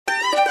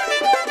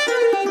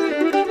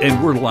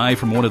And we're live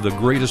from one of the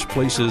greatest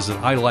places that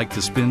I like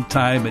to spend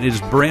time, and it is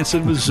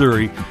Branson,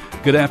 Missouri.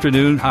 Good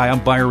afternoon. Hi,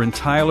 I'm Byron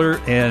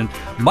Tyler, and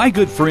my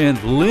good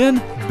friend Lynn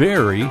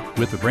Berry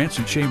with the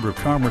Branson Chamber of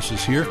Commerce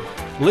is here.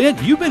 Lynn,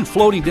 you've been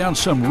floating down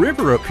some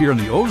river up here in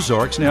the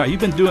Ozarks. Now, you've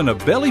been doing a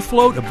belly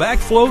float, a back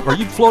float, or are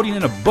you floating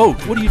in a boat?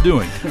 What are you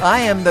doing? I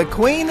am the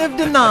queen of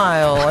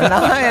denial, and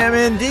I am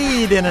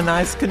indeed in a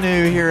nice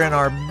canoe here in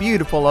our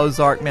beautiful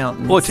Ozark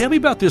Mountains. Well, tell me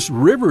about this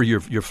river you're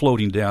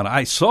floating down.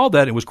 I saw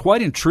that. It was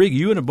quite intriguing.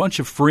 You and a bunch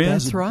of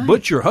friends. That's right.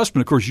 But your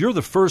husband, of course, you're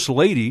the first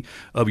lady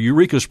of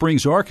Eureka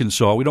Springs,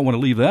 Arkansas. We don't want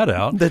to leave that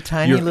out. The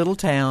tiny little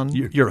town.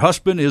 Your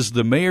husband is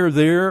the mayor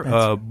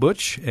there,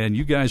 Butch, and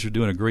you guys are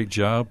doing a great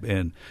job.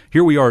 And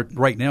here we are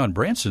right now in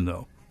Branson,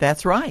 though.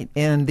 That's right.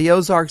 And the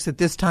Ozarks at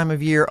this time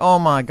of year, oh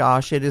my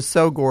gosh, it is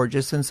so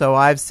gorgeous. And so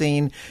I've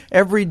seen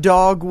every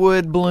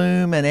dogwood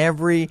bloom and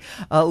every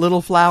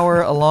little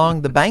flower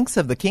along the banks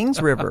of the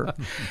Kings River.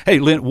 Hey,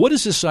 Lynn, what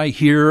is this I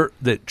hear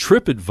that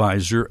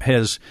TripAdvisor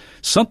has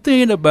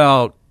something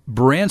about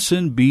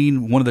Branson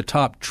being one of the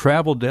top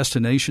travel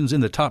destinations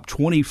in the top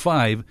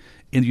 25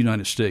 in the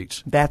United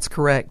States? That's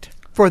correct.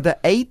 For the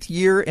 8th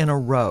year in a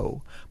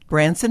row,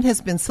 Branson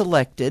has been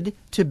selected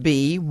to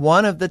be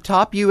one of the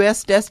top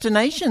U.S.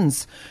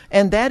 destinations,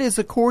 and that is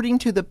according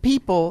to the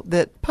people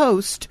that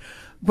post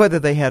whether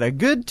they had a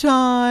good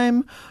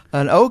time,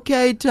 an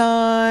okay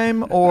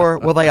time, or,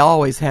 well, they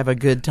always have a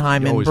good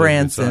time in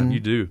Branson. You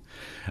do.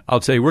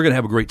 I'll tell you, we're going to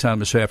have a great time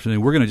this afternoon.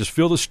 We're going to just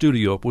fill the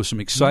studio up with some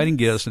exciting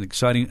guests and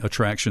exciting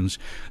attractions.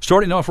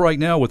 Starting off right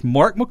now with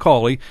Mark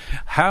McCauley.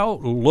 How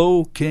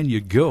low can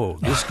you go?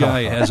 This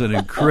guy has an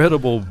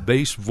incredible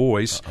bass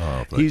voice.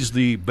 He's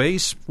the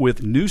bass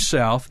with New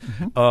South,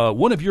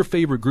 one of your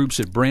favorite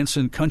groups at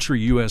Branson, Country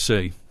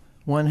USA.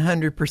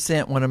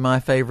 100% one of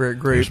my favorite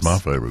groups. It's my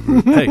favorite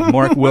group. Hey,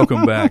 Mark,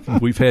 welcome back.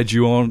 We've had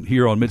you on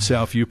here on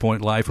Mid-South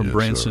Viewpoint live from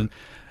Branson. Sir.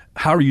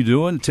 How are you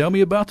doing? Tell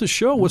me about the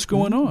show. What's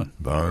going on?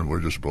 Byron,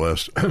 we're just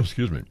blessed.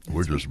 Excuse me.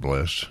 We're just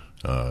blessed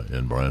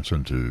in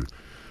Branson to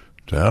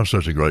have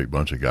such a great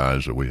bunch of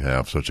guys that we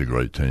have, such a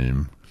great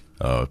team.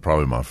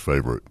 Probably my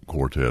favorite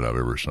quartet I've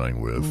ever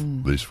sang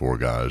with. These four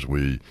guys.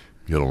 We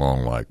get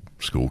along like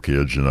school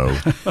kids, you know.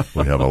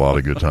 We have a lot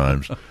of good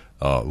times.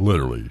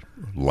 Literally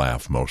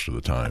laugh most of the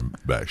time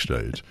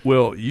backstage.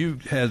 Well, you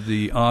had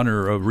the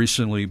honor of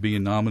recently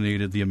being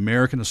nominated. The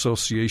American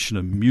Association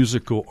of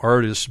Musical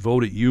Artists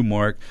voted you,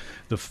 Mark,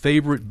 the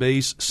favorite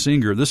bass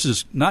singer. This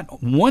is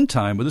not one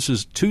time, but this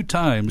is 2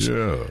 times.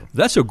 Yeah.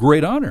 That's a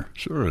great honor.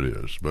 Sure it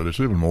is, but it's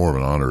even more of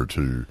an honor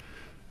to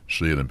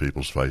see it in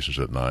people's faces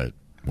at night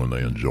when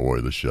they enjoy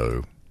the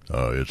show.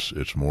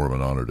 It's more of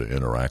an honor to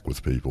interact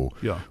with people.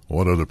 Yeah.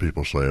 What other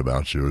people say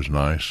about you is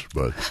nice,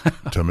 but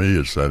to me,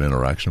 it's that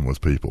interaction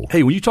with people.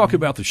 Hey, when you talk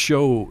about the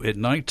show at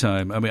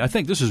nighttime, I mean, I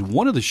think this is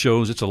one of the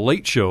shows. It's a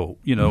late show,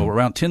 you know,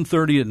 around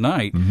 10:30 at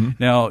night.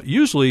 Now,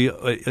 usually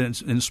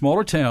in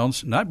smaller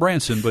towns, not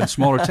Branson, but in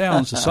smaller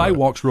towns, the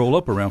sidewalks roll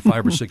up around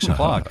 5 or 6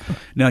 o'clock.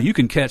 Now, you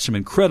can catch some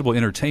incredible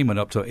entertainment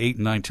up to 8,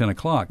 9, 10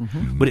 o'clock.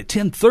 But at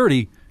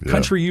 10:30,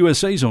 Country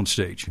USA's on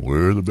stage.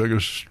 We're the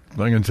biggest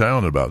thing in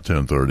town at about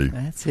 10:30.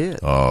 That's it.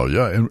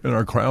 And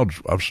our crowds,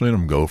 I've seen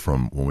them go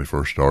from when we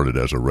first started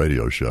as a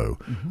radio show,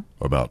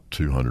 about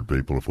 200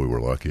 people if we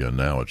were lucky, and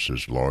now it's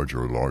as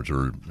larger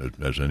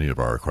as any of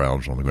our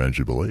crowds on the Grand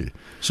Jubilee.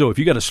 So if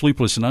you got a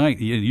sleepless night,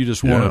 you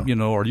just want to, you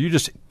know, or you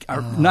just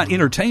are not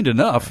entertained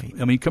enough,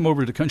 I mean, come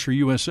over to Country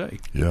USA.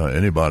 Yeah,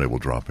 anybody will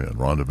drop in.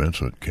 Rhonda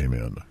Vincent came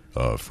in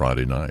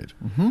Friday night.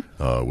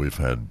 We've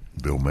had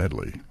Bill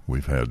Medley.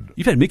 You've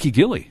had Mickey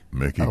Gilley.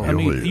 I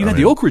mean, you had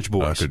the Oak Ridge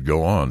Boys. I could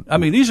go on. I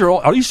mean,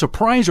 are these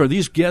surprised? Are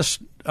these guests?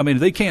 I mean,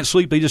 they can't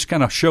sleep. They just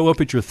kind of show up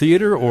at your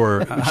theater,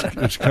 or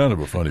it's kind of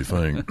a funny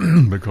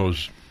thing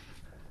because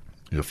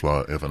if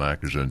an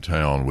actor's in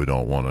town, we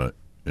don't want to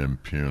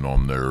impugn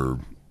on their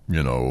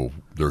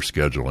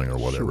scheduling or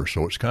whatever.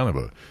 So it's kind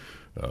of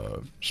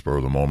a spur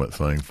of the moment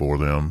thing for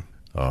them,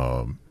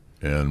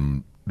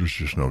 and there's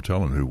just no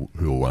telling who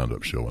will wind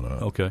up showing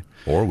up. Okay.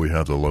 Or we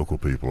have the local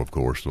people, of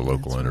course, the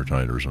local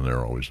entertainers, and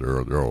they're always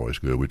there. They're always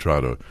good. We try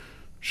to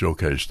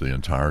showcase the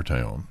entire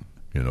town,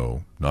 you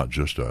know, not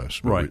just us.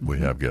 Right. We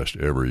have guests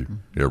every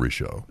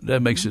show.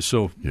 That makes it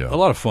a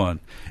lot of fun.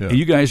 Yeah. And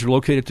you guys are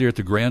located there at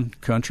the Grand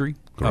Country.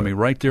 Correct. I mean,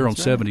 right there on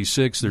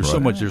 76. There's so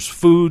much. There's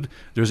food.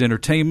 There's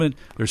entertainment.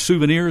 There's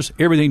souvenirs.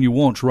 Everything you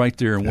want's right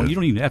there, and you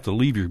don't even have to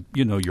leave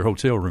your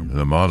hotel room. And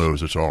the motto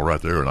is it's all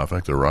right there, and I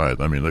think they're right.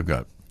 I mean, they've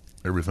got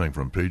everything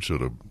from pizza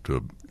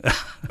to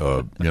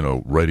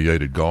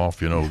radiated golf,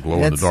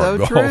 glow-in-the-dark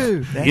golf.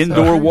 True.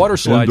 Indoor water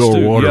slides, Indoor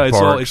too. Water yeah,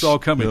 parks, it's all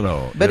coming.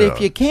 But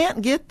if you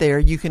can't get there,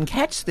 you can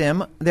catch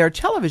them. Their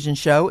television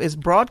show is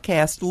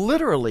broadcast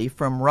literally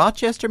from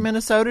Rochester,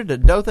 Minnesota to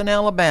Dothan,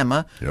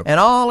 Alabama, and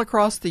all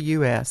across the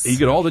U.S. You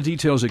get all the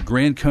details at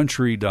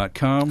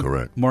grandcountry.com.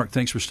 Correct. Mark,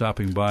 thanks for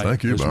stopping by.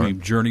 Thank you, as Byron. we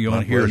journey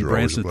on here in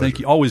Branson. Thank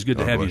you. Always good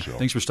to have you.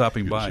 Thanks for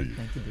stopping by.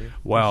 Thank you,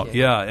 wow.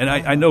 Yeah. And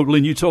I know,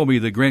 Lynn, you told me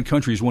that Grand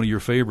Country is one of your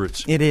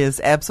favorites. It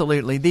is,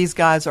 absolutely. these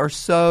guys are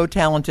so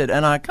talented,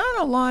 and I kind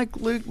of like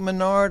Luke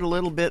Menard a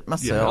little bit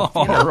myself.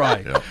 All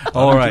right.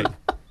 All right.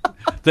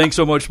 Thanks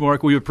so much,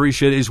 Mark. We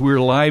appreciate it. As we're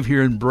live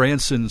here in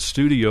Branson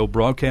studio,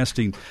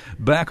 broadcasting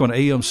back on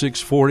AM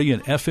 640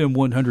 and FM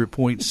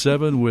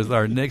 100.7 with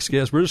our next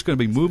guest. We're just going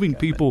to be moving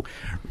people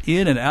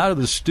in and out of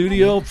the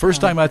studio.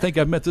 First time I think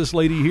I've met this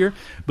lady here,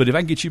 but if I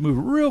can get you moved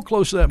real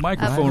close to that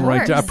microphone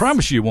right there, I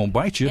promise you it won't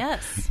bite you.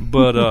 Yes.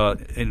 But,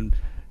 and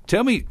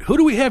tell me, who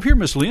do we have here,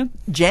 Miss Lynn?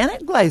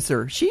 Janet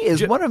Glazer. She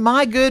is one of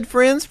my good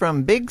friends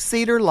from Big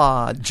Cedar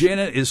Lodge.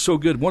 Janet is so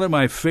good. One of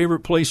my favorite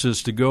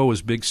places to go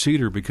is Big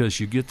Cedar because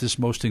you get this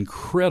most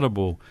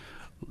incredible,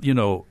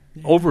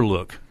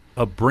 overlook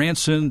of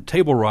Branson,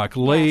 Table Rock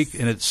Lake,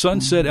 and at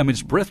sunset. I mean,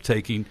 it's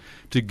breathtaking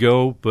to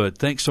go, but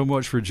thanks so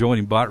much for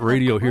joining Bot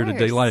Radio here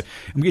today live.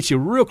 I'm going to get you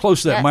real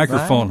close to that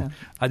microphone.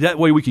 Right. That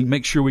way we can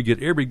make sure we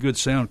get every good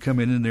sound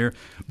coming in there.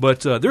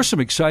 But there's some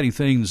exciting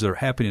things that are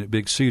happening at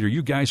Big Cedar.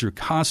 You guys are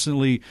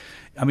constantly,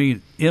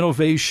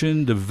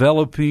 innovation,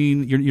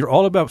 developing. You're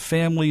all about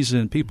families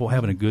and people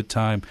having a good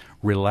time,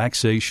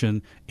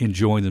 relaxation,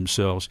 enjoying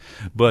themselves.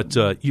 But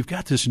you've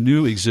got this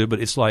new exhibit.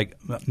 It's like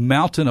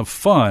Mountain of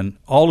Fun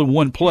all in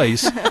one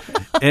place.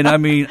 And,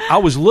 I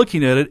was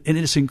looking at it, and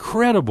it's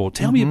incredible.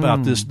 Tell me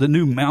about this, the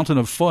new Mountain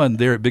of Fun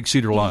there at Big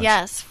Cedar Lodge.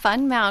 Yes,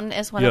 Fun Mountain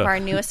is one of our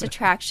newest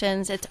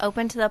attractions. It's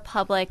open to the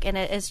public, and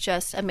it is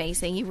just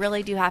amazing. You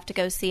really do have to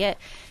go see it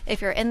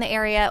if you're in the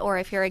area or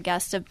if you're a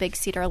guest of Big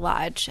Cedar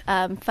Lodge.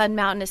 Fun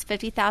Mountain is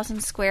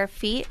 50,000 square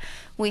feet.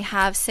 We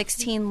have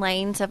 16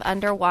 lanes of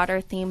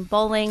underwater-themed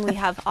bowling. We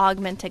have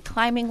augmented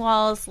climbing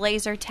walls,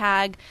 laser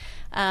tag.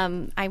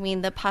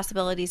 The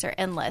possibilities are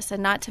endless.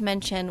 And not to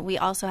mention, we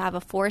also have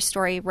a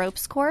 4-story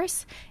ropes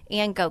course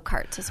and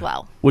go-karts as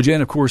well. Well,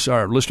 Jan, of course,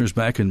 our listeners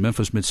back in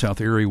Memphis,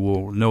 Mid-South area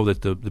will know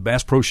that the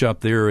Bass Pro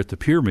Shop there at the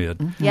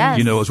Pyramid, yes,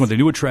 is one of the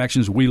new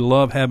attractions. We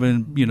love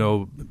having,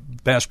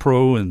 Bass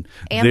Pro and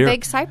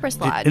Big Cypress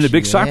Lodge. And the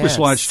Big Cypress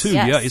Lodge, too.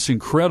 Yes. Yeah, it's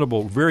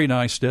incredible. Very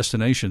nice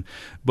destination.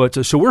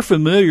 But so we're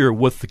familiar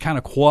with the kind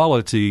of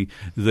quality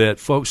that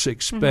folks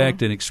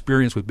expect and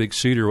experience with Big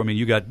Cedar.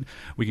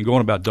 We can go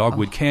on about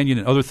Dogwood Canyon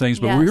and other things,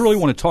 but we really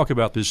want to talk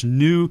about this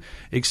new,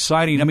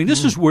 exciting,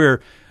 this is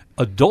where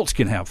adults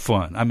can have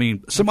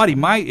fun. Somebody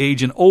my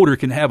age and older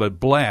can have a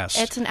blast.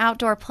 It's an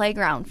outdoor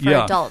playground for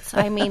adults.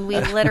 We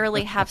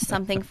literally have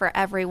something for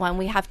everyone.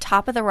 We have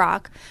Top of the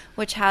Rock,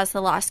 which has the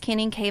Lost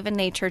Canyon Cave and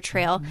Nature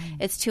Trail.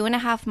 It's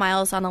 2.5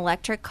 miles on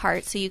electric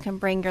cart, so you can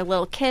bring your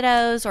little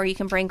kiddos or you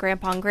can bring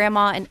grandpa and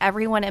grandma and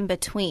everyone in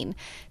between.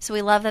 So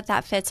we love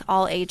that fits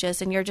all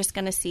ages, and you're just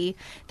going to see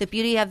the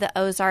beauty of the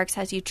Ozarks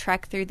as you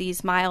trek through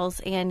these miles,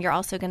 and you're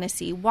also going to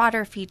see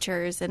water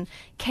features and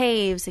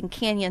caves and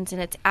canyons,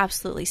 and it's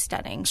absolutely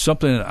stunning.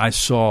 Something that I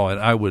saw, and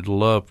I would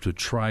love to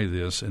try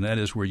this, and that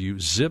is where you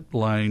zip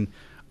line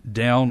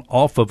down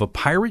off of a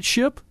pirate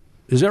ship.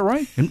 Is that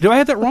right? Do I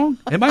have that wrong?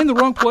 Am I in the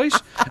wrong place?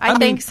 I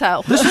think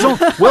so. This is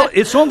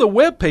it's on the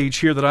web page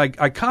here that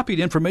I copied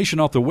information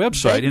off the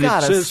website. They've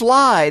got a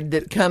slide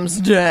that comes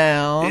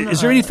down.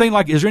 Is there anything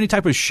is there any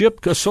type of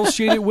ship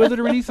associated with it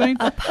or anything?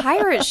 A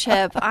pirate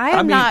ship?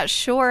 I'm not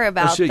sure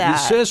about that. It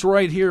says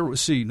right here.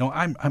 See, no,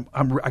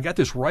 I got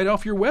this right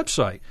off your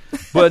website,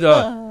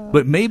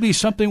 but maybe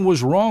something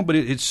was wrong. But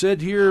it said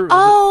here.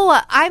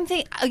 Oh, I'm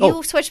thinking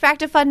you switched back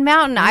to Fun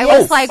Mountain. I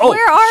was like,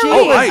 where are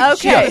we? Right.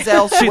 Okay, she was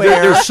elsewhere. See,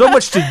 there's so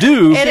much to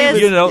do. It is,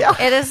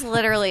 it is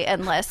literally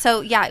endless.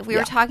 So, we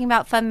were talking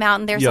about Fun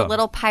Mountain. There's a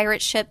little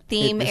pirate ship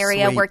theme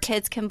area where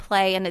kids can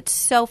play, and it's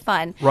so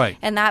fun. Right.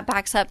 And that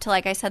backs up to,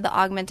 like I said, the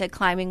augmented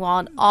climbing wall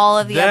and all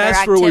of the other activities.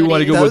 That's where we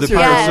want to go with the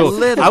pirate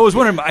ship. I was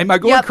wondering, am I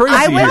going crazy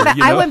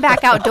I went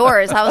back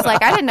outdoors. I was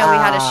like, I didn't know we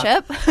had a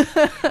ship.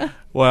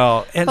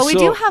 Well, but we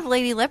do have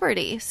Lady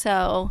Liberty,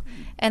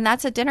 and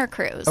that's a dinner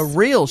cruise. A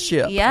real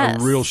ship. Yes.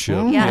 A real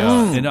ship. Yes.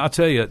 Yeah. And I'll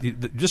tell you,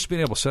 just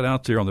being able to sit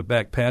out there on the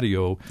back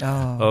patio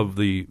of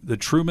the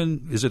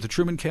Truman, is it the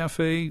Truman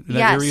Cafe in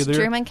that area there?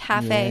 Yes, Truman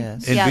Cafe.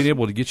 Yes. And being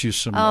able to get you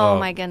some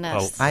my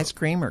goodness. Ice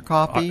cream or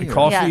coffee.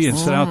 And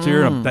sit out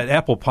there. That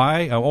apple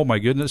pie, oh my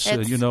goodness,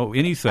 anything.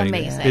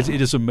 Amazing.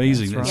 It is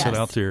amazing to sit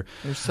out there.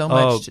 There's so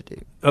much to do.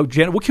 Oh,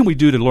 Janet, what can we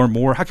do to learn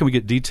more? How can we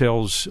get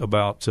details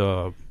about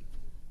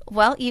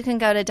Well, you can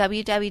go to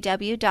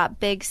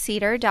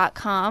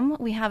www.bigcedar.com.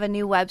 We have a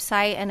new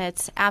website, and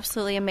it's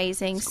absolutely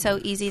amazing, so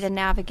easy to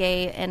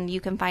navigate, and you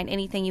can find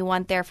anything you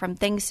want there, from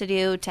things to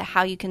do to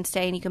how you can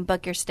stay, and you can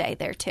book your stay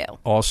there, too.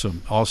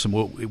 Awesome.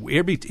 Well,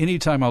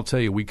 anytime I'll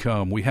tell you we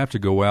come, we have to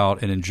go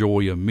out and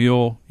enjoy a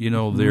meal,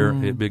 there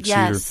at Big Cedar.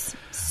 Yes,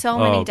 so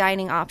many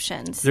dining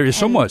options. There is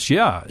so much,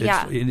 yeah.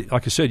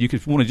 Like I said, you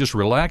could want to just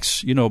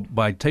relax,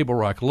 by Table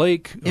Rock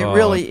Lake. It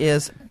really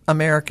is.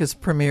 America's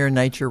premier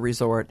nature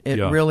resort. It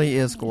really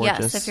is gorgeous.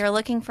 Yes, if you're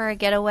looking for a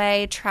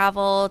getaway,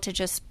 travel to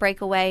just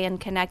break away and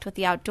connect with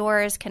the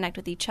outdoors, connect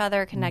with each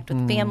other, connect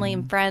with family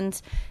and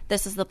friends,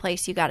 this is the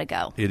place you got to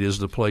go. It is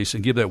the place.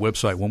 And give that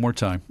website one more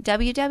time.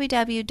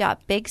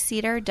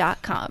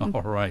 www.bigcedar.com.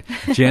 All right.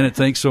 Janet,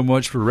 thanks so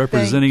much for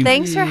representing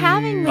Thanks for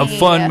having me. a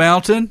fun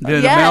mountain, and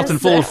a mountain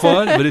full of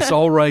fun, but it's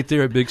all right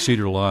there at Big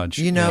Cedar Lodge.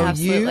 You know,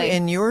 Absolutely. you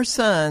and your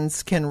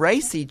sons can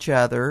race each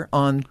other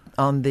on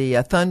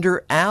the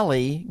Thunder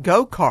Alley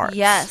go-karts.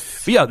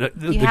 Yes. Yeah, the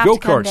have to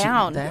come go-karts.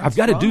 down. I've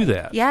got to do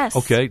that. Yes.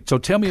 Okay, so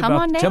tell me Come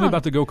on about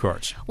down. the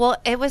go-karts. Well,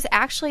 it was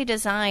actually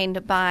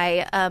designed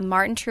by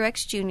Martin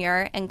Truex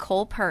Jr. and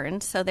Cole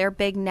Pearns. So they're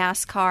big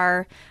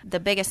NASCAR, the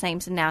biggest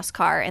names in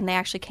NASCAR, and they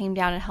actually came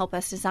down and helped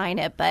us design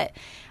it. But,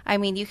 I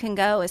mean, you can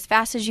go as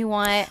fast as you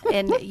want,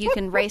 and you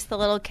can race the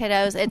little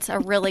kiddos. It's a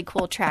really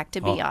cool track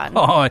to be on.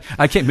 Oh,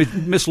 I can't.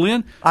 Miss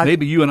Lynn,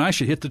 maybe you and I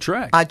should hit the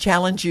track. I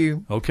challenge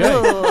you. Okay.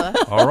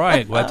 All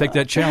right. Well, I take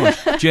that challenge.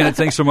 Janet,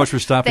 thanks so much for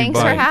stopping Thanks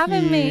by. for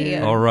having me.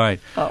 All right.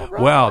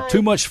 Wow,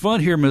 too much fun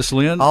here, Miss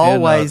Lynn.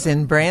 Always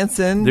and, in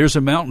Branson. There's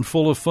a mountain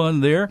full of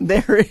fun there.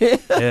 There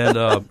is. And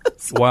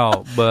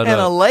wow, but and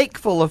a lake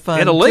full of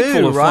fun, and a lake too,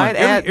 full of right?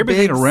 fun.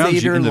 Everything Big around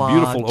Cedar you in the Lodge.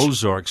 beautiful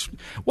Ozarks.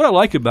 What I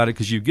like about it,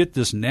 because you get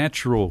this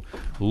natural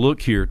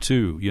look here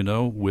too, you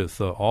know,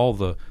 with all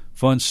the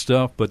fun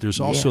stuff. But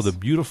there's also Yes. the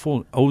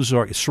beautiful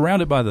Ozark,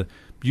 surrounded by the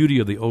beauty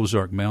of the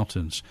Ozark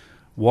Mountains,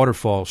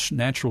 waterfalls,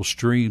 natural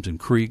streams and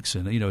creeks,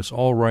 and you know it's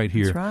all right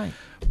here. That's right.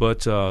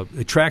 But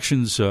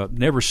attractions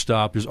never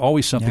stop. There's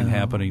always something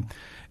happening.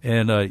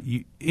 And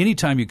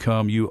anytime you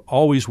come, you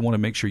always want to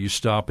make sure you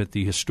stop at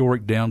the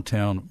historic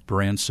downtown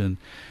Branson.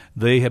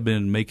 They have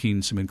been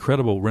making some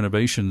incredible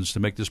renovations to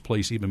make this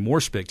place even more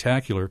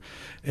spectacular.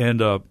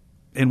 And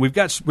we've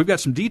got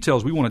some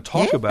details we want to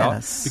talk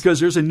about, because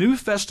there's a new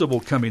festival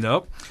coming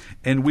up,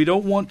 and we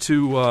don't want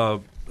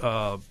to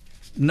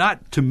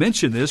not to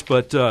mention this,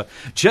 but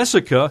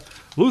Jessica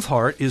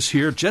Luthart is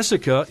here.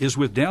 Jessica is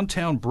with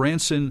Downtown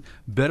Branson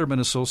Betterment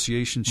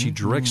Association. She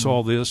directs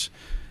all this.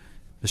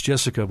 Miss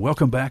Jessica,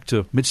 welcome back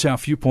to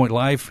Mid-South Viewpoint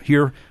Live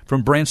here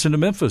from Branson to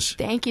Memphis.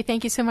 Thank you.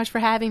 Thank you so much for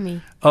having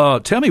me.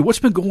 Tell me, what's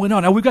been going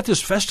on? Now, we've got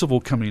this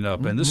festival coming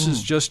up, and this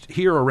is just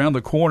here around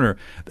the corner.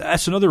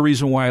 That's another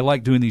reason why I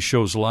like doing these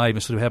shows live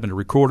instead of having to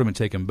record them and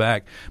take them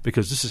back,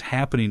 because this is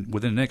happening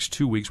within the next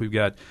 2 weeks. We've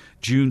got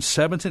June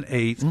 7th and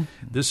 8th.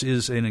 This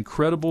is an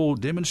incredible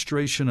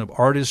demonstration of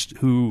artists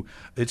who,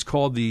 it's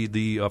called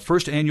the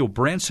first annual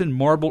Branson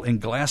Marble and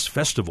Glass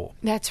Festival.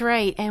 That's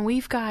right. And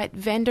we've got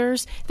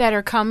vendors that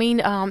are coming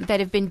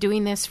that have been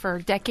doing this for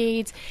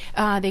decades.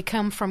 They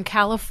come from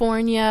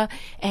California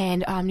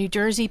and New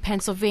Jersey,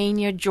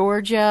 Pennsylvania,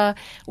 Georgia.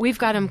 We've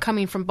got them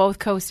coming from both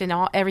coasts and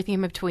everything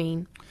in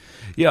between.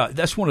 Yeah,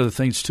 that's one of the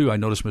things, too, I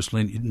noticed, Miss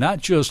Lynn, not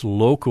just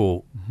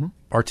local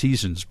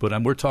artisans, but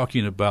we're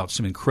talking about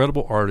some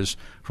incredible artists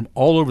from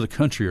all over the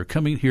country are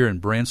coming here in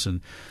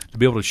Branson to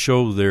be able to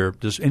show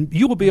and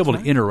you will be able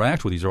to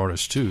interact with these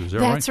artists, too. Is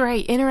that right? That's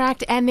right.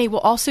 Interact, and they will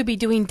also be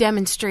doing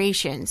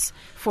demonstrations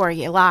for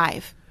you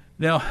live.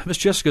 Now, Miss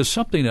Jessica,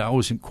 something that I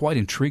was quite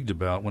intrigued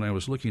about when I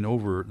was looking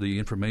over the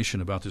information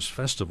about this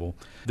festival.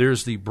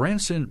 There's the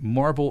Branson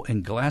Marble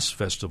and Glass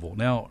Festival.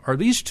 Now, are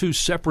these two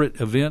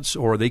separate events,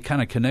 or are they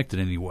kind of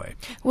connected anyway?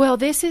 Well,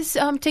 this is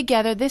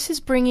together. This is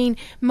bringing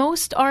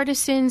most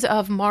artisans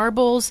of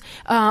marbles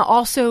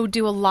also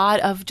do a lot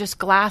of just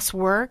glass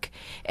work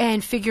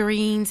and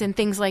figurines and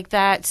things like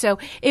that. So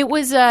it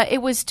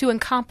was to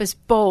encompass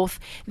both,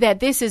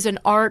 that this is an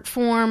art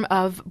form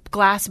of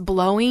glass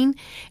blowing,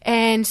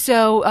 and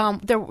so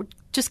they're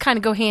just kind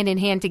of go hand in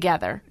hand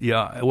together.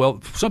 Yeah,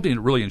 well, something that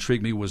really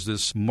intrigued me was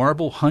this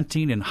marble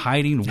hunting and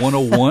hiding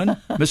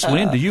 101. Miss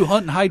Lynn, do you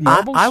hunt and hide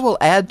marbles? I will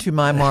add to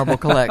my marble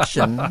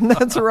collection.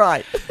 That's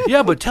right.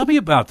 Yeah, but tell me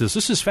about this.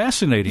 This is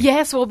fascinating.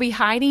 Yes, we'll be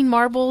hiding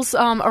marbles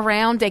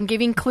around and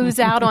giving clues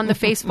out on the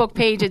Facebook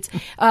page. It's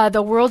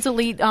the World's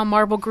Elite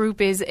Marble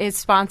Group is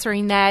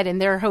sponsoring that, and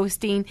they're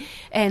hosting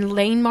and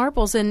laying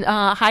marbles and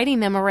hiding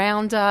them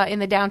around in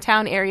the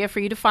downtown area for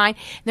you to find.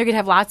 They're going to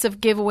have lots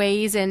of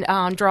giveaways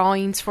and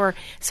drawings for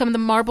some of the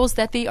marbles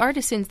that the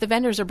artisans, the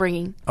vendors, are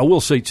bringing. I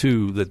will say,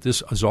 too, that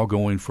this is all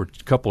going for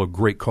a couple of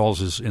great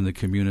causes in the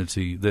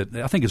community that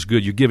I think is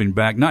good. You're giving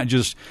back, not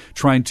just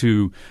trying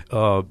to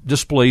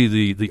display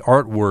the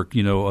artwork,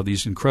 you know, of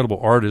these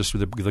incredible artists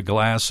with the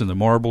glass and the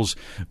marbles,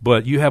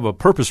 but you have a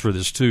purpose for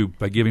this, too,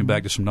 by giving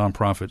back to some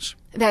nonprofits.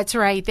 That's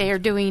right. They are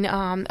doing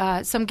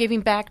some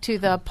giving back to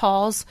the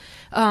Paws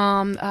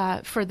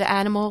for the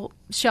animal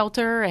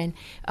shelter and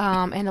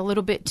a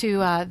little bit to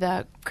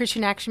the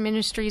Christian Action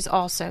Ministries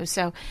also.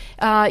 So,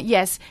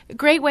 yes,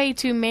 great way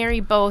to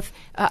marry both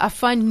a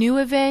fun new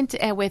event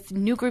and with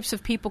new groups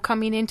of people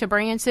coming into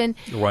Branson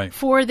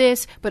for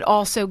this, but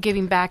also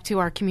giving back to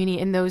our community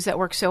and those that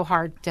work so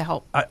hard to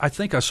help. I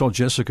think I saw,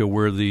 Jessica,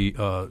 where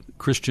the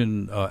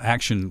Christian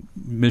Action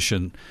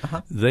Mission,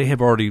 they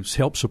have already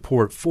helped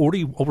support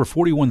over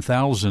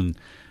 41,000,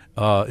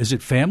 is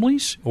it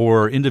families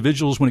or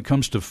individuals when it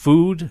comes to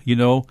food, you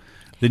know?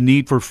 the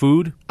need for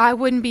food? I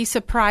wouldn't be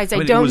surprised.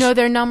 I don't know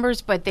their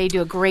numbers, but they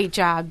do a great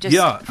job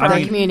for our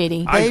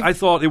community. I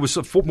thought it was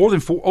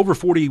over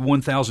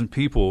 41,000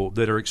 people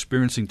that are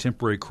experiencing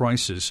temporary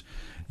crisis.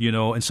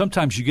 And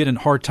sometimes you get in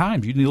hard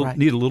times. You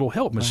need a little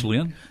help, Miss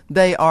Lynn.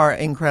 They are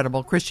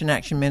incredible. Christian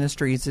Action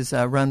Ministries is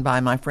run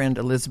by my friend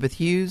Elizabeth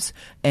Hughes,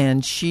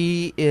 and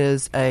she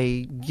is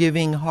a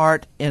giving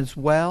heart as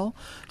well.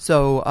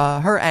 So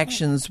her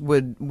actions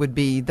would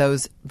be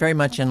those very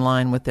much in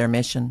line with their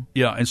mission.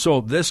 Yeah, and so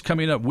this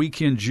coming up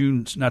weekend,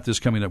 not this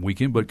coming up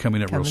weekend, but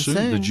coming up real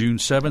soon, the June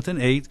 7th and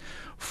 8th,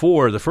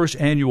 for the first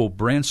annual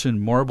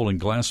Branson Marble and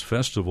Glass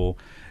Festival.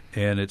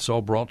 And it's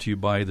all brought to you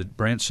by the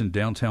Branson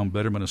Downtown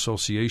Betterment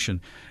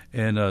Association.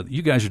 And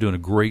you guys are doing a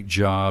great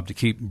job to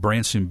keep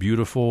Branson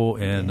beautiful.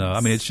 And,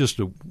 it's just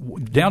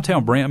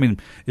downtown Branson,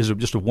 is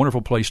just a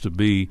wonderful place to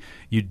be.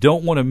 You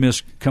don't want to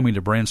miss coming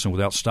to Branson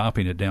without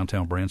stopping at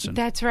downtown Branson.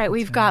 That's right.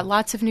 We've got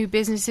lots of new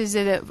businesses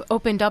that have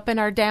opened up in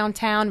our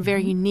downtown,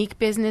 very unique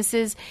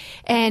businesses.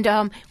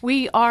 And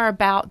we are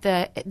about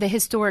the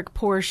historic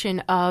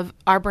portion of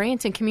our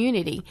Branson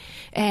community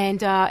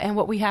and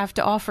what we have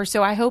to offer.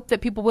 So I hope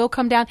that people will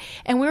come down.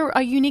 And we're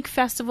a unique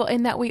festival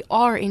in that we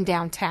are in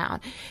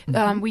downtown.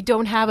 We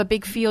don't have a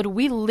big field.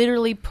 We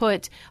literally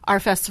put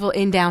our festival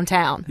in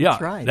downtown. Yeah,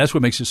 that's right. That's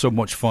what makes it so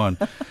much fun.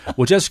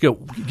 Well, Jessica,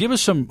 give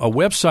us a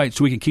website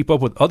so we can keep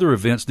up with other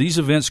events, these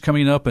events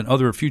coming up and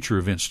other future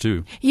events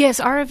too. Yes,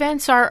 our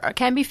events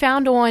can be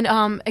found on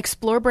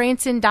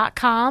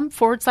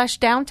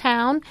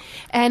explorebranson.com/downtown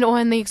and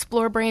on the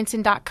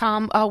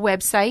explorebranson.com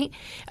website.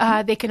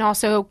 They can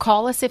also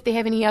call us if they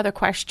have any other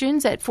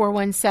questions at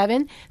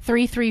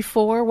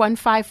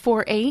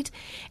 417-334-1548.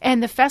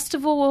 And the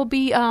festival will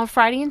be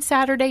Friday and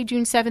Saturday,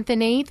 June 7th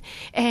and 8th,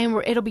 and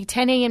it'll be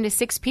 10 a.m. to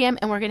 6 p.m.,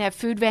 and we're going to have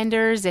food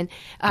vendors and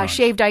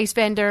shaved ice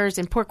vendors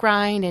and pork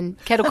rind and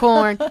kettle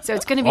corn. So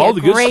it's going to be a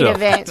great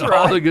event.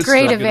 All the good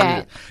great stuff.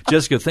 Event.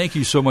 Jessica, thank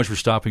you so much for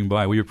stopping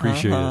by. We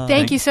appreciate it.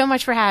 Thank you so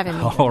much for having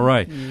me. All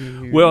right.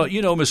 Well,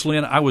 Miss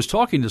Lynn, I was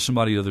talking to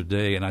somebody the other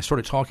day, and I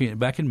started talking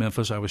back in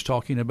Memphis. I was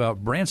talking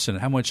about Branson,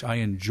 how much I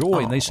enjoy.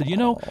 And they said,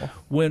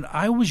 when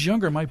I was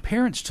younger, my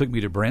parents took me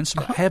to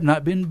Branson. I have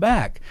not been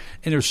back.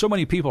 And there's so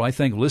many people, I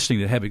think, listening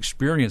that have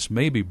experienced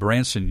maybe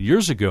Branson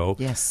years ago,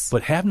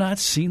 but have not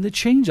seen the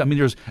change.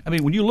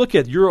 When you look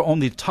at, you're on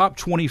the top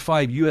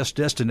 25 U.S.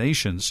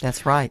 destinations.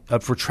 That's right.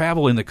 For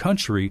travel in the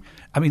country.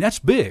 That's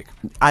big.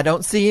 I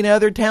don't see any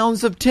other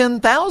towns of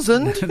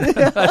 10,000.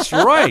 That's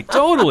right.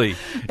 Totally.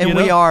 And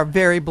we are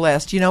very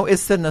blessed.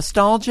 It's the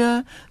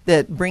nostalgia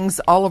that brings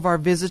all of our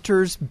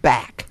visitors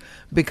back,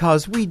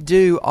 because we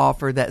do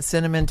offer that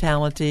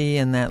sentimentality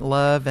and that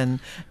love and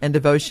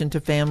devotion to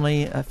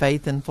family,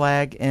 faith, and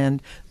flag.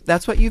 And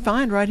that's what you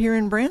find right here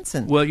in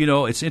Branson.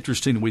 Well, it's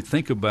interesting. We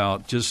think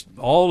about just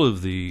all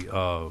of the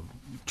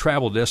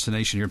travel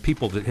destination here,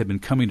 people that have been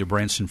coming to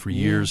Branson for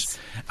years.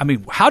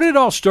 How did it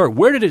all start?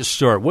 Where did it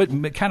start? What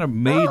kind of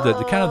made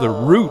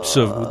the roots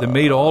that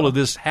made all of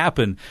this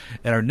happen?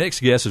 And our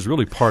next guest is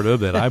really part of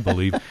that, I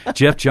believe.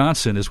 Jeff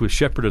Johnson is with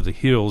Shepherd of the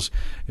Hills.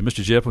 And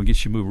Mr. Jeff, we'll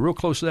get you moved real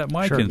close to that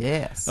mic. Sure. And,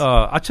 yes.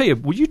 I'll tell you,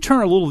 will you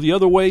turn a little the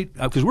other way?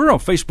 Because we're on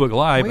Facebook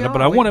Live,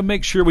 but I want to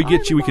make sure we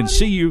get you. We can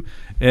see you.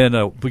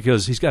 And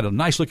because he's got a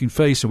nice-looking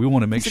face, and we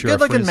want to make sure our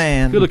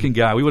friends... Good-looking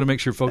guy. We want to make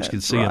sure folks can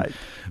see him.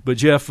 But,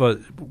 Jeff,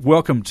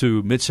 welcome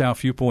to Mid-South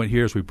Viewpoint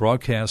here as we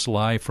broadcast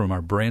live from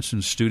our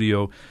Branson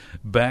studio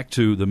back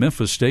to the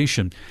Memphis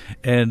station,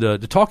 and to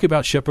talk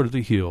about Shepherd of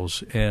the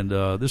Hills. And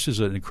this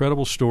is an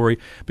incredible story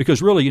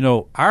because really,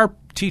 our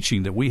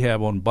teaching that we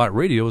have on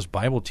radio is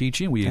Bible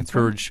teaching. We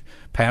encourage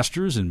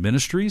pastors and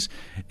ministries,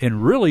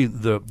 and really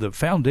the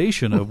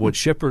foundation of what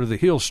Shepherd of the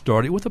Hills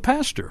started with a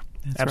pastor.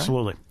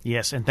 Absolutely. Right.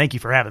 Yes, and thank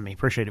you for having me.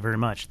 Appreciate it very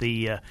much.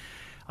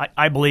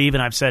 I believe,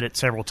 and I've said it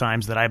several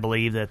times, that I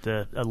believe that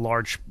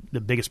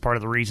the biggest part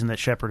of the reason that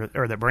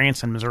that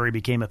Branson, Missouri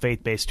became a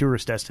faith-based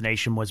tourist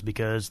destination was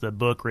because the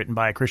book written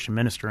by a Christian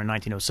minister in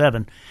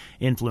 1907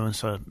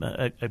 influenced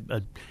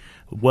a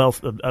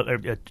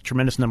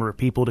tremendous number of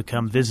people to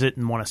come visit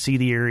and want to see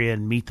the area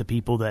and meet the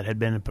people that had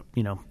been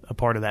a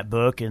part of that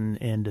book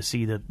and to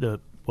see the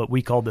what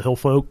we called the hill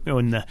folk,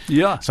 and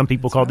some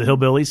people called the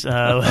hillbillies,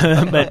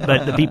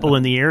 but the people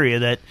in the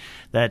area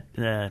that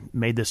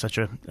made this such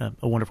a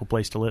wonderful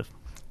place to live.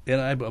 And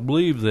I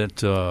believe that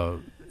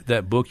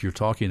that book you're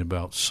talking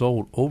about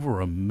sold over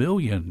 1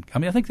 million.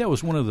 I think that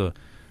was one of the.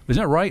 Is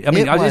that right?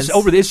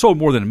 It sold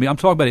more than 1 million. I'm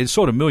talking about it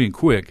sold 1 million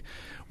quick,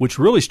 which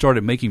really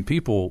started making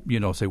people,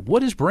 say,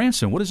 what is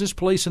Branson? What is this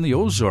place in the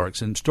Ozarks?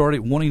 And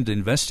started wanting to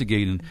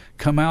investigate and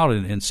come out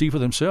and see for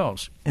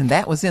themselves. And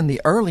that was in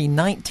the early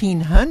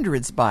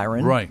 1900s,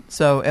 Byron. Right.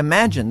 So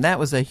imagine, that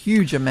was a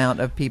huge amount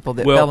of people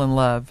that fell in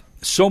love.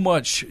 So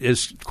much,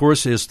 of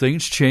course, as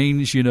things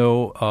change,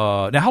 now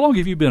how long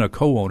have you been a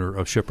co-owner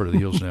of Shepherd of the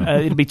Hills now?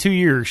 It'll be 2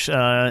 years,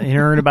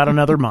 here in about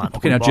another month.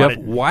 Okay, now, Jeff,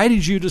 why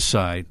did you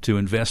decide to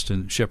invest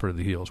in Shepherd of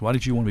the Hills? Why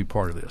did you want to be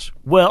part of this?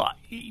 Well,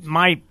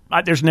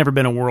 there's never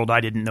been a world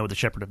I didn't know the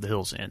Shepherd of the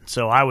Hills in.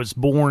 So I was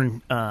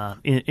born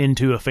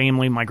into a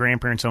family. My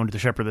grandparents owned the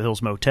Shepherd of the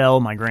Hills Motel.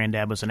 My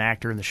granddad was an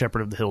actor in the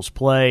Shepherd of the Hills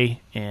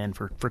play, and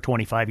for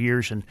 25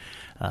 years. And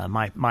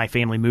my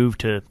family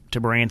moved to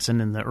Branson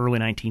in the early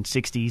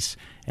 1960s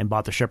and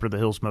bought the Shepherd of the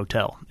Hills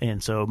Motel.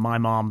 And so my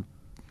mom,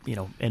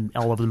 and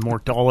all of them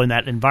worked all in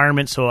that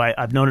environment. So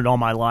I've known it all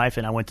my life,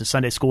 and I went to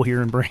Sunday school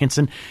here in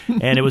Branson,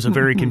 and it was a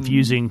very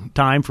confusing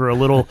time for a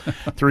little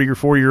 3 or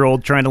 4 year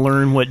old trying to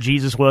learn what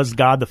Jesus was,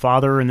 God the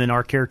Father, and then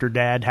our character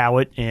Dad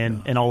Howitt,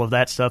 and all of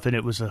that stuff. And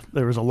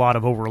there was a lot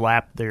of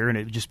overlap there, and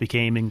it just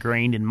became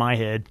ingrained in my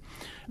head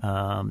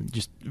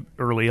just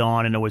early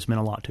on, and always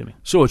meant a lot to me.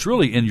 So it's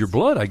really in your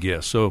blood, I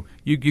guess. So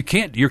you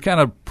can't. You're kind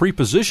of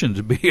prepositioned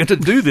to be able to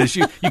do this.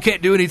 You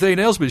can't do anything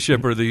else but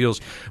Shepherd of the Hills.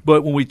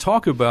 But when we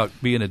talk about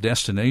being a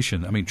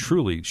destination, I mean,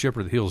 truly,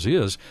 Shepherd of the Hills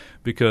is,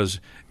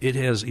 because it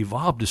has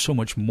evolved to so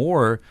much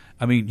more.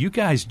 I mean, you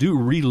guys do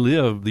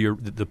relive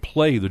the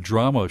play, the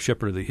drama of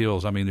Shepherd of the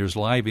Hills. I mean, there's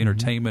live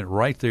entertainment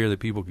right there that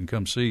people can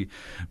come see.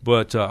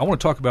 But I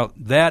want to talk about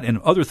that and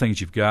other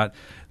things you've got.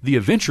 The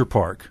Adventure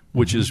Park,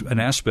 which is an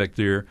aspect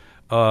there.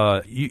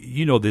 The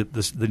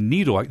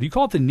needle. Do you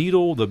call it the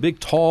needle? The big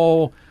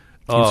tall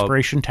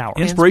Inspiration Tower.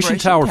 Inspiration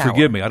Tower.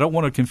 Forgive me. I don't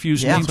want to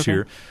confuse names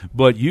here,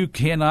 but you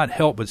cannot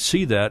help but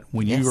see that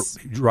when you're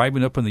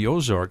driving up in the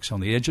Ozarks on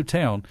the edge of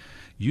town.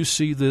 You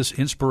see this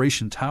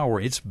Inspiration Tower.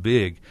 It's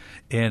big,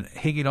 and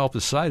hanging off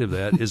the side of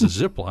that is a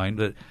zip line.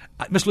 That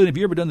Miss Lynn, have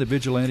you ever done the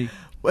Vigilante?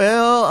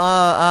 Well,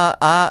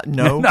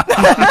 no.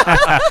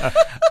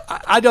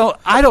 I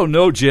don't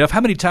know, Jeff.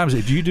 How many times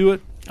do you do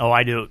it? Oh,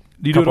 I do it.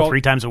 You do it all 3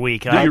 times a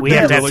week. We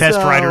have to have test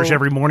riders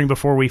every morning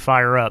before we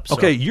fire up. So.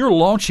 Okay, you're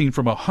launching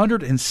from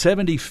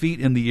 170 feet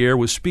in the air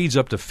with speeds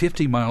up to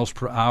 50 miles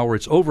per hour.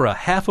 It's over a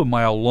half a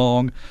mile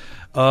long.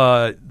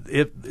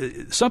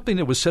 Something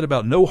that was said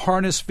about no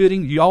harness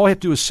fitting, you all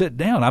have to do is sit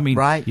down. I mean,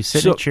 right. You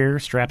sit in a chair,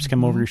 straps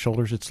come over your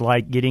shoulders. It's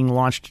like getting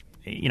launched,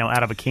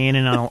 out of a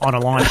cannon on a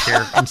lawn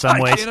chair in some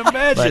ways. I can't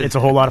imagine. But it's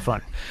a whole lot of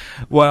fun.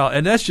 Well,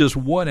 and that's just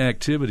one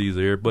activity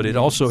there, but it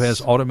also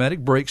has automatic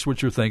brakes,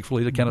 which are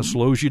thankfully that kind of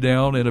slows you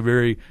down in a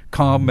very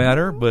calm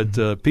manner.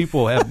 But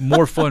people have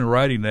more fun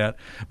riding that.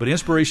 But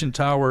Inspiration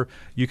Tower,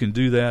 you can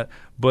do that.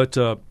 But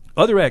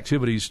other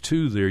activities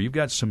too. There, you've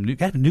got a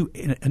new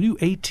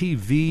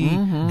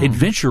ATV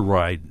adventure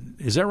ride.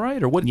 Is that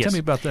right, or what? Yes. Tell me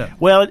about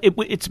that. Well,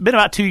 it's been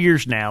about 2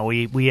 years now.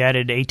 We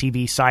added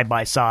ATV side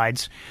by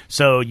sides,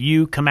 so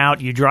you come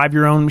out, you drive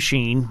your own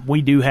machine.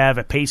 We do have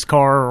a pace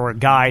car or a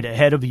guide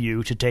ahead of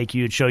you to take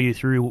you and show you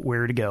through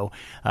where to go.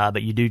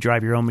 But you do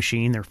drive your own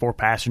machine. They're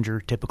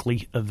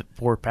typically a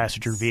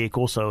 4-passenger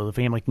vehicle, so the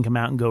family can come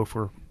out and go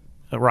for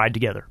a ride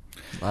together.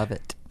 Love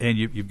it. And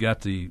you've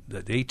got the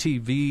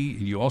ATV,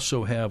 and you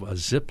also have a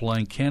zip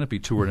line canopy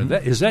tour. And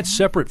is that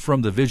separate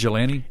from the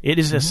Vigilante? It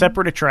is a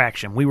separate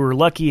attraction. We were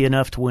lucky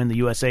enough to win the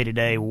USA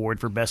Today Award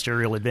for Best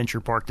Aerial Adventure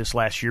Park this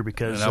last year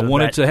because I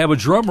wanted to have a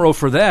drum roll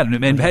for that,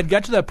 and hadn't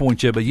got to that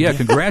point yet. But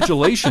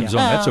congratulations on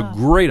that. That's a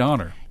great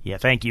honor. Yeah,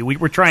 thank you.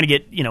 We're trying to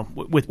get,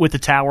 with the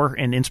tower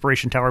and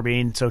Inspiration Tower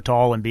being so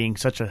tall and being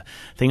such a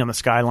thing on the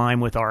skyline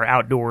with our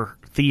outdoor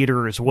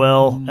theater as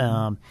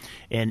well,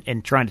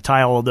 and trying to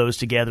tie all of those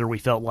together, we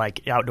felt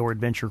like outdoor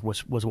adventure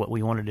was what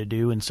we wanted to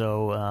do. And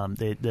so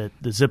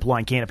the zip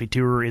line canopy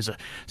tour is a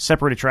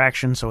separate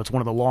attraction, so it's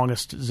one of the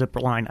longest zip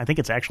line. I think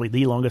it's actually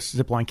the longest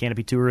zip line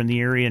canopy tour in the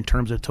area in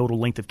terms of total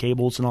length of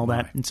cables and all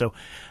that. Right. And so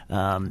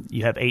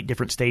you have 8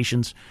 different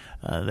stations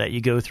that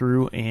you go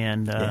through,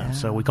 and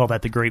so we call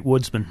that the Great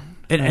Woodsman.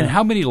 And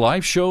how many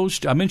live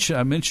shows? I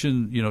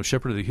mentioned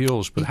Shepherd of the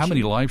Hills, but how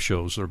many live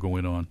shows are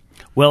going on?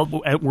 Well,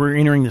 we're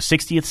entering the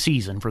 60th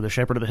season for the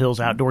Shepherd of the Hills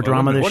outdoor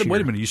drama this year.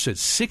 Wait a minute, you said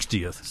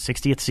 60th?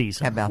 60th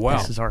season. How about wow.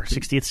 This is our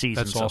 60th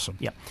season. That's awesome.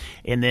 Yeah.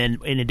 And then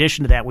in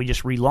addition to that, we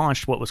just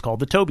relaunched what was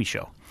called the Toby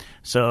Show.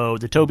 So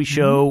the Toby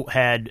Show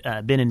had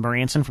been in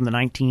Branson from the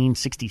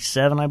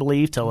 1967, I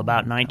believe, till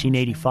about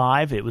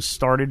 1985. It was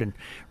started and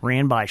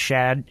ran by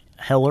Shad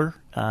Heller,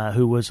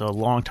 who was a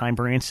longtime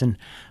Branson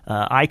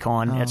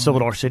icon at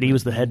Silver City. He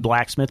was the head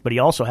blacksmith, but he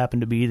also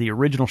happened to be the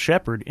original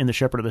shepherd in the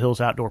Shepherd of the Hills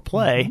outdoor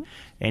play,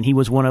 and he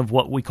was one of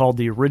what we called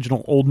the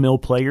original Old Mill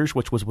players,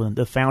 which was one of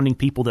the founding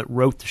people that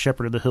wrote the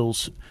Shepherd of the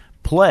Hills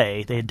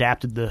play. They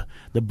adapted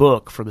the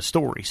book for the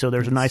story, so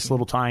there's a nice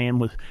little tie-in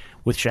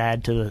with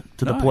Shad to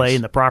the play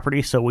and the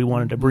property. So we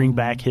wanted to bring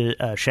back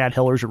Shad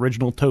Heller's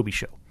original Toby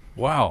Show.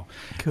 Wow.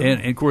 Cool.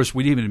 And, of course,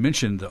 we didn't even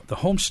mention the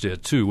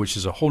homestead, too, which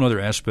is a whole other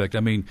aspect. I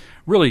mean,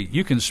 really,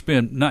 you can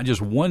spend not just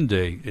one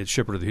day at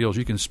Shepherd of the Hills.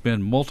 You can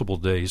spend multiple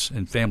days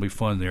in family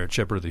fun there at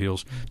Shepherd of the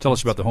Hills. Tell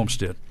us about the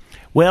homestead.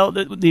 Well,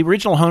 the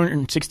original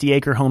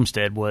 160-acre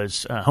homestead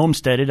was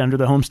homesteaded under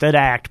the Homestead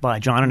Act by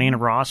John and Anna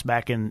Ross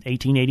back in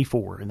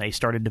 1884, and they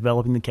started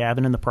developing the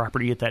cabin and the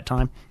property at that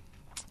time.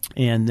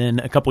 And then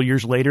a couple of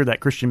years later, that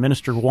Christian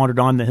minister wandered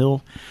on the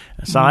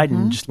hillside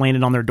and just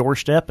landed on their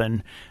doorstep.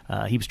 And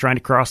he was trying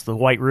to cross the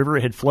White River.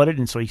 It had flooded,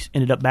 and so he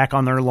ended up back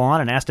on their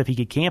lawn and asked if he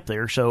could camp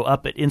there. So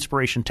up at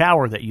Inspiration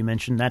Tower that you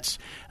mentioned, that's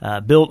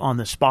built on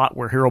the spot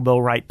where Harold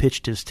Bell Wright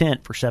pitched his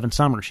tent for 7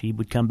 summers. He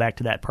would come back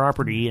to that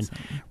property and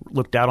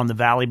looked out on the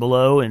valley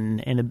below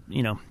and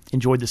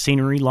enjoyed the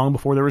scenery long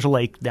before there was a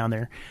lake down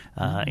there.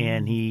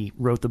 And he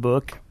wrote the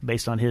book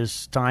based on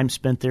his time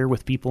spent there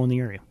with people in the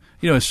area.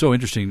 It's so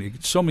interesting.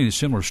 So many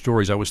similar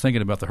stories. I was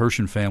thinking about the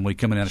Herschen family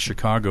coming out of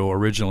Chicago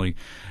originally,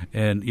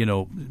 and,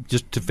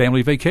 just to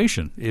family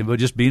vacation, but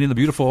just being in the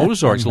beautiful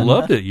Ozarks,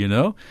 loved it,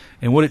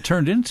 and what it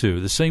turned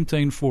into. The same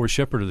thing for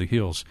Shepherd of the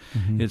Hills.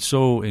 It's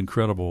so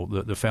incredible,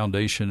 the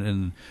foundation,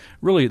 and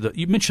really,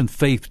 you mentioned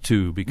faith,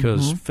 too,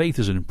 because faith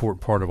is an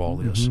important part of all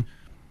this.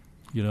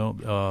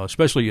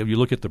 Especially if you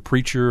look at the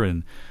preacher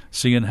and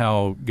seeing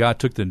how God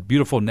took the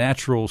beautiful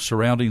natural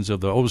surroundings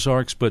of the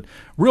Ozarks, but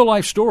real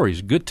life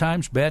stories, good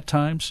times, bad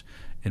times,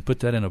 and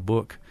put that in a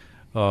book.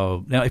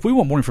 Now, if we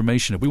want more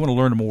information, if we want to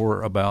learn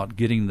more about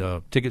getting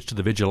the tickets to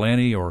the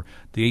Vigilante or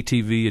the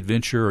ATV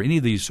Adventure or any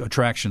of these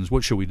attractions,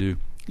 what should we do?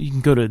 You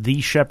can go to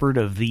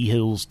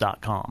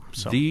theshepherdofthehills.com.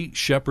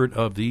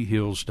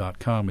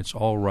 Theshepherdofthehills.com. It's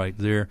all right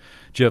there.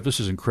 Jeff, this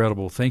is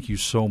incredible. Thank you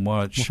so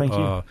much. Well, thank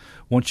you.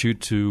 Want you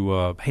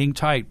to hang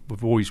tight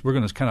before we're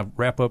going to kind of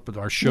wrap up with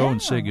our show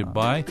and say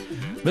goodbye.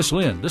 Miss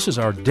Lynn, this is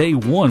our day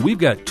 1. We've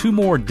got 2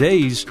 more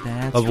days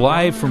of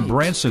live from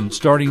Branson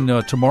starting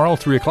tomorrow,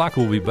 3 o'clock.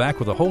 We'll be back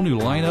with a whole new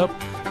lineup.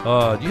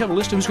 Do you have a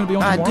list of who's going to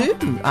be on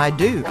tomorrow? I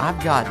do.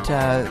 I've got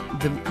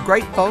the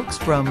great folks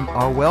from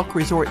our Welk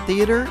Resort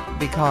Theater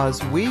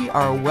because we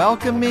are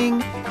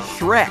welcoming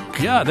Shrek.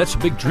 Yeah, that's a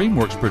big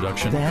DreamWorks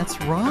production. That's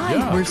right.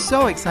 Yeah. We're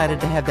so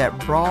excited to have that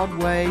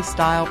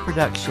Broadway-style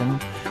production,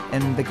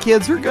 and the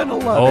kids are going to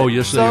love it. Oh,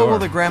 yes, they are. So will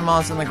the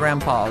grandmas and the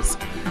grandpas.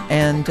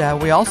 And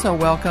we also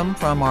welcome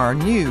from our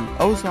new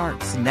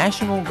Ozarks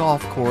National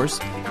Golf Course,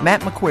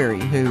 Matt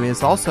McQuarrie, who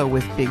is also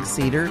with Big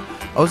Cedar.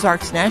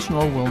 Ozarks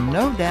National will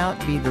no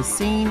doubt be the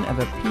scene of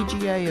a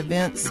PGA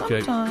event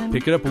sometime. Okay.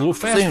 Pick it up a little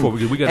fast for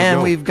because we got to go.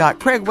 And we've got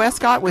Craig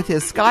Westcott with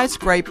his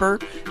Skyscraper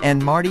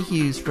and Marty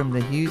Hughes from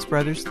the Hughes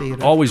Brothers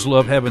Theater. Always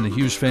love having the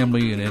Hughes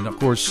family, and of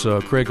course,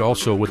 Craig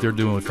also, what they're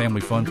doing with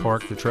Family Fun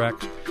Park, the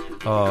tracks.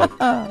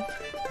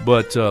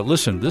 But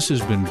listen, this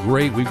has been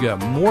great. We've got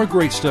more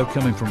great stuff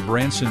coming from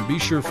Branson. Be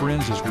sure,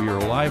 friends, as we are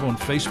live on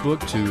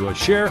Facebook to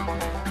share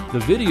the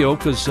video,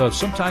 because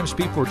sometimes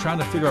people are trying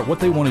to figure out what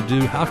they want to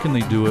do, how can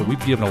they do it. We've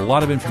given a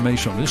lot of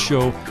information on this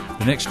show.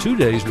 The next 2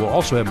 days, we'll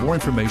also have more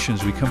information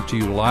as we come to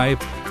you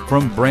live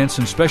from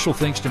Branson. Special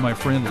thanks to my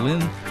friend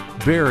Lynn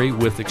Berry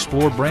with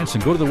Explore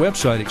Branson. Go to the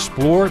website,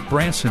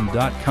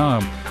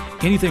 explorebranson.com.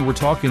 Anything we're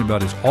talking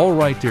about is all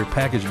right there,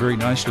 packaged very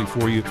nicely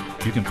for you.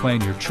 You can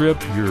plan your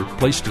trip, your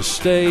place to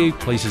stay,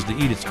 places to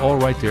eat. It's all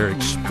right there,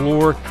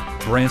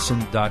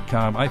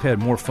 explorebranson.com. I've had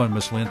more fun,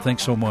 Miss Lynn.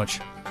 Thanks so much.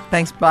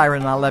 Thanks,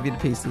 Byron. I love you to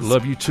pieces.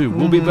 Love you, too.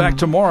 We'll be back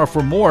tomorrow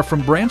for more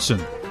from Branson.